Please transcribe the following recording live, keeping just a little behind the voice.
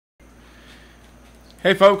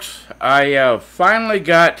Hey folks, I finally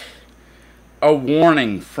got a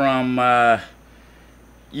warning from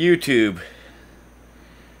YouTube.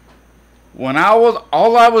 When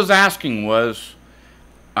all I was asking was,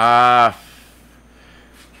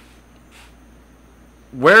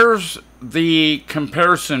 where's the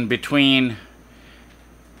comparison between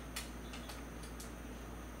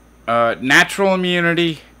natural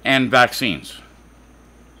immunity and vaccines?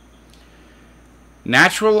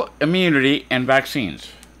 Natural immunity and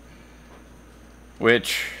vaccines,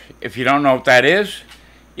 which, if you don't know what that is,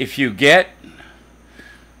 if you get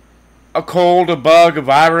a cold, a bug, a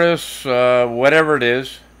virus, whatever it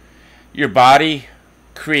is, your body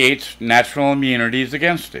creates natural immunities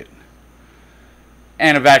against it.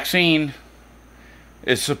 And a vaccine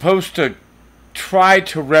is supposed to try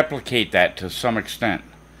to replicate that to some extent.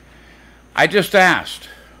 I just asked,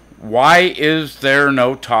 why is there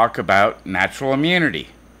no talk about natural immunity?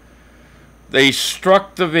 They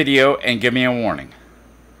struck the video and give me a warning.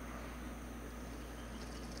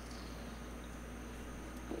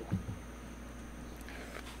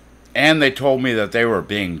 And they told me that they were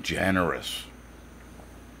being generous,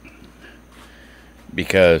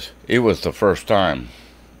 because it was the first time.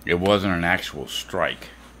 It wasn't an actual strike.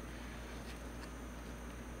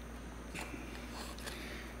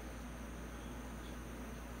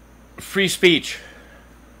 Free speech.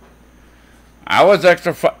 I was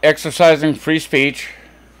exercising free speech.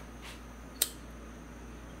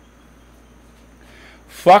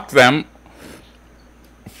 Fuck them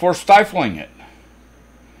for stifling it.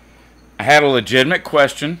 I had a legitimate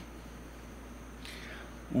question.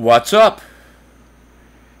 What's up?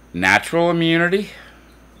 Natural immunity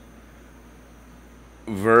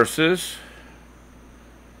versus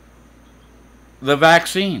the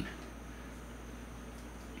vaccine.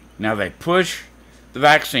 Now they push the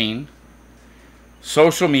vaccine,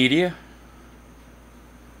 social media,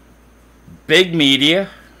 big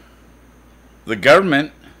media, the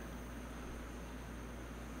government.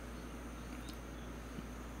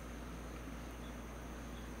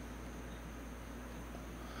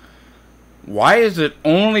 Why is it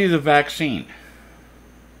only the vaccine?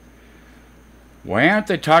 Why aren't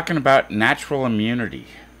they talking about natural immunity?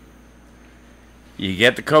 You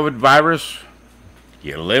get the COVID virus,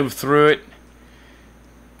 you live through it.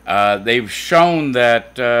 They've shown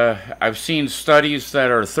that, I've seen studies that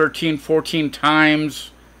are 13, 14 times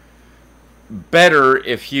better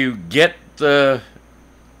if you get the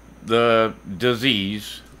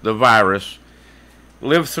disease, the virus,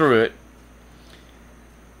 live through it.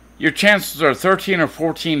 Your chances are 13 or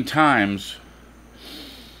 14 times,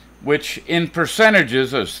 which in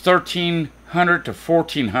percentages is 1,300 to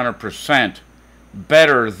 1,400%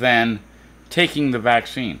 better than taking the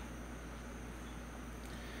vaccine.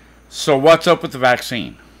 So what's up with the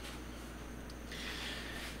vaccine?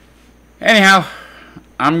 Anyhow,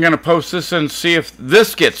 I'm going to post this and see if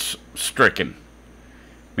this gets stricken.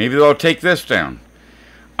 Maybe they'll take this down.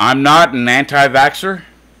 I'm not an anti-vaxxer.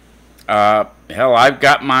 Hell, I've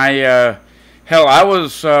got my... hell, I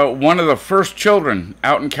was one of the first children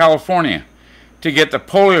out in California to get the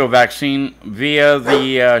polio vaccine via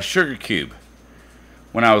the sugar cube.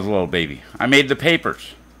 When I was a little baby, I made the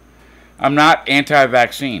papers. I'm not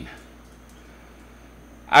anti-vaccine.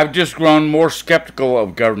 I've just grown more skeptical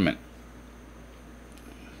of government,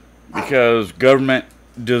 because government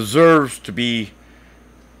deserves to be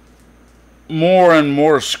more and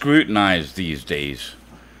more scrutinized these days,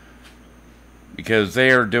 because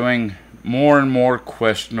they are doing more and more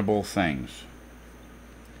questionable things.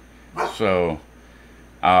 So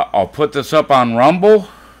I'll put this up on Rumble.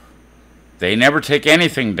 They never take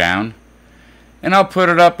anything down. And I'll put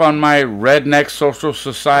it up on my Redneck Social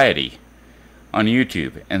Society on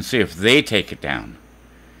YouTube and see if they take it down,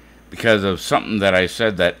 because of something that I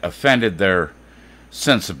said that offended their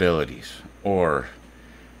sensibilities, or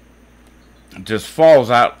just falls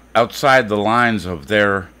outside the lines of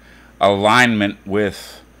their alignment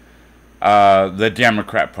with the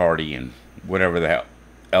Democrat Party and whatever the hell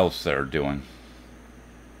else they're doing.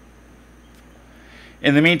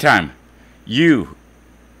 In the meantime, you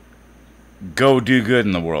go do good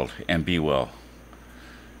in the world and be well.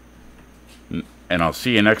 And I'll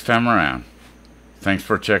see you next time around. Thanks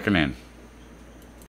for checking in.